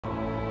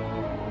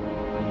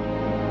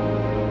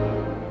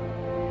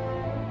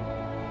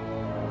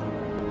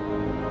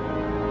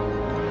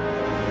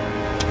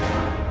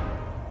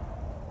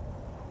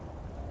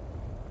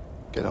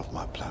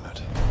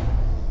planet.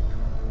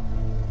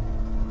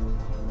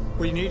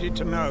 We needed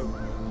to know.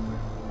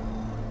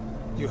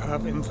 You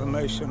have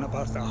information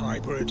about the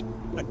hybrid,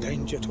 a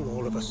danger to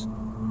all of us.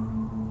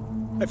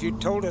 If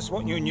you'd told us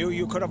what you knew,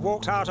 you could have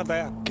walked out of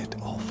there. Get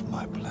off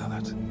my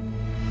planet.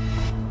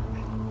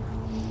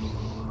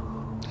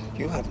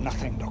 You have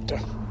nothing, Doctor.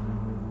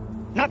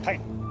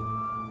 Nothing!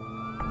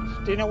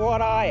 Do you know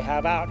what I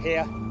have out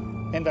here?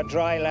 In the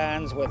dry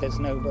lands where there's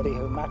nobody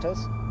who matters?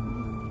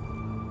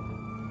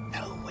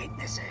 No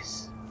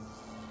witnesses.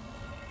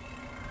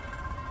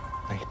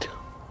 Me too.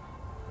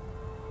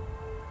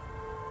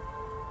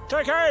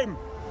 Take aim!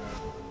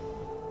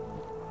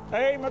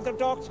 Aim at the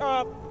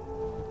Doctor!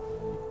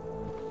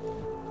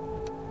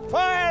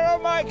 Fire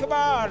on my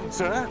command!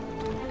 Sir?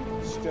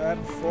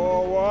 Step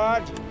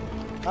forward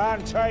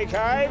and take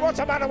aim. What's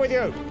the matter with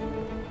you?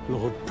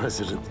 Lord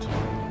President,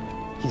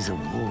 he's a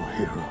war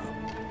hero.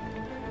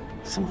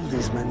 Some of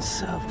these men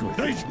served with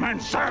him. These men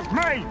served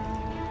me!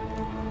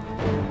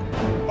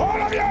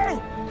 All of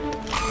you!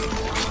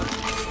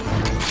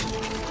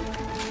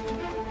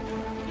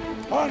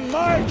 On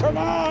my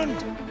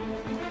command!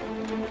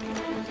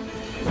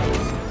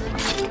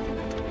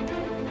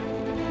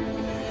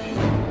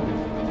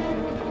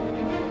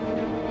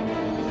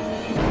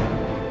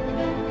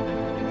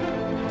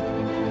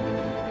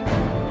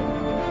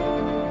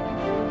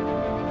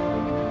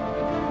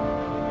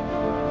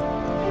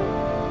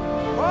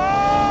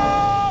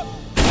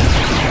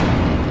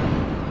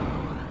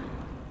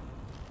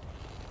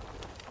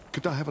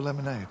 Could I have a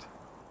lemonade?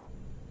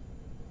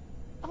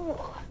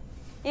 Oh,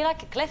 you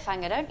like a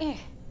cliffhanger, don't you?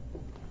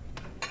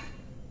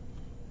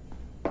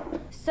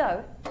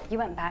 So, you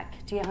went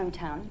back to your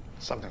hometown?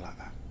 Something like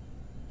that.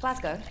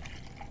 Glasgow?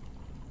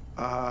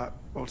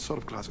 Well, sort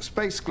of Glasgow.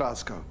 Space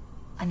Glasgow.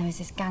 And there was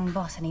this gang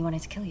boss and he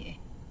wanted to kill you.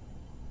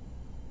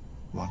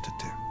 Wanted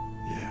to,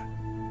 yeah.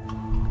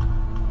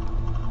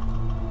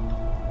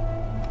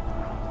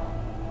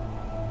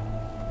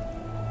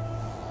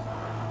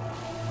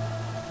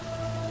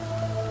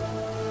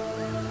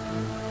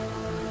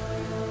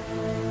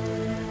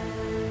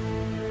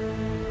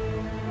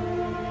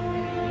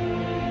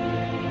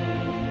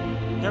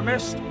 You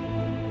missed.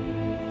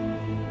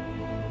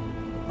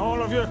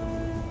 All of you.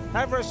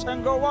 Every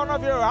single one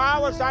of you.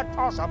 How is that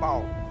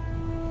possible?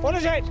 What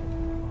is it?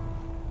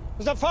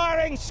 Is the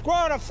firing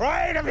squad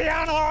afraid of the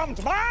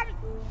unarmed man?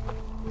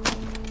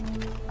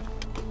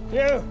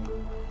 You,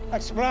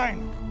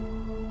 explain.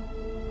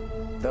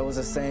 There was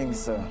a saying,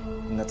 sir,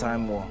 in the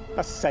Time War.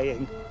 A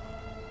saying?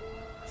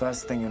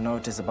 First thing you'll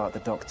notice about the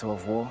Doctor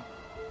of War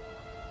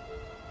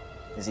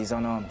is he's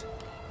unarmed.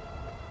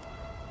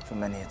 For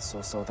many, it's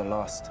also the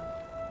last.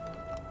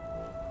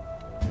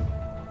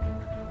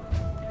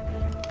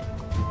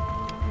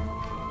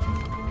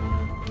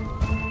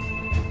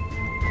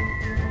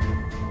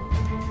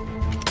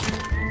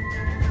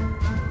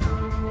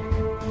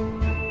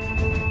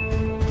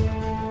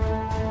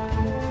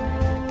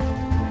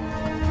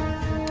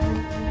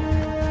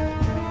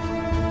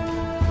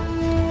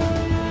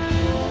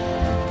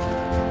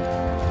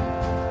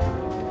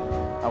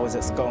 I was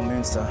at Skull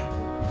Moon, sir.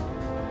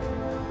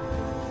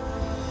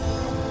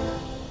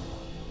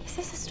 Is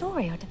this a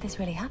story or did this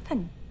really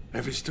happen?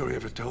 Every story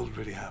ever told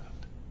really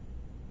happened.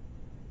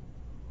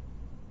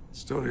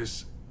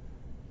 Stories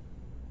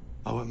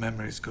are what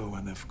memories go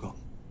when they're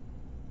forgotten.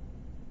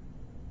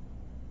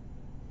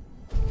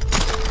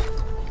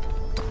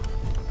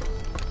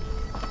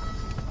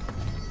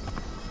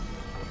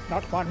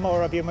 Not one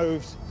more of you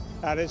moves.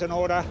 That is an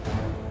order.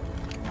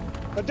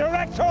 The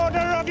direct order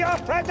of your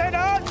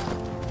president!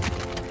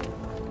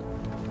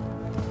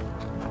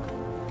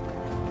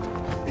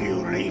 You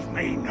leave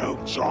me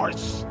no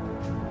choice.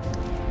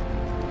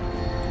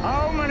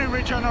 How many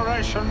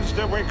regenerations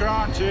did we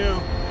grant you?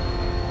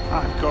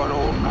 I've got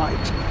all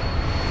night.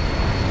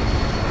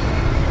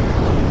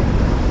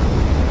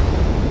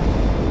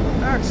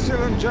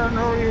 Excellent,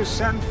 General. You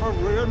sent for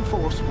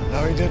reinforcements.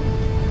 No, he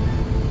didn't.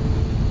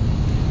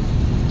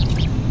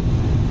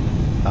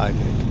 I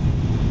did.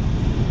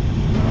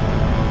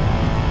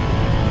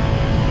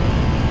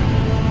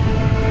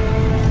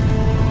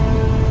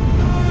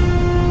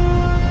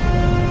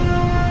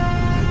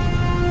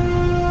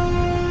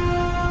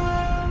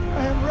 I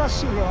am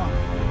Rassilon,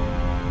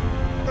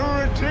 the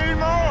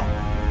Redeemer.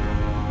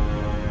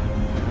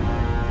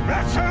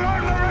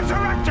 Rassilon the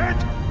Resurrected!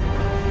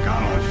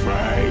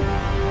 Gallifrey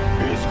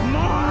is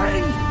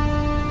mine!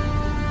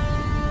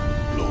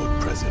 Lord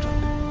President,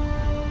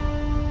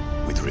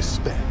 with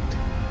respect,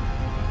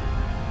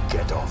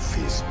 get off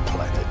his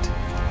planet.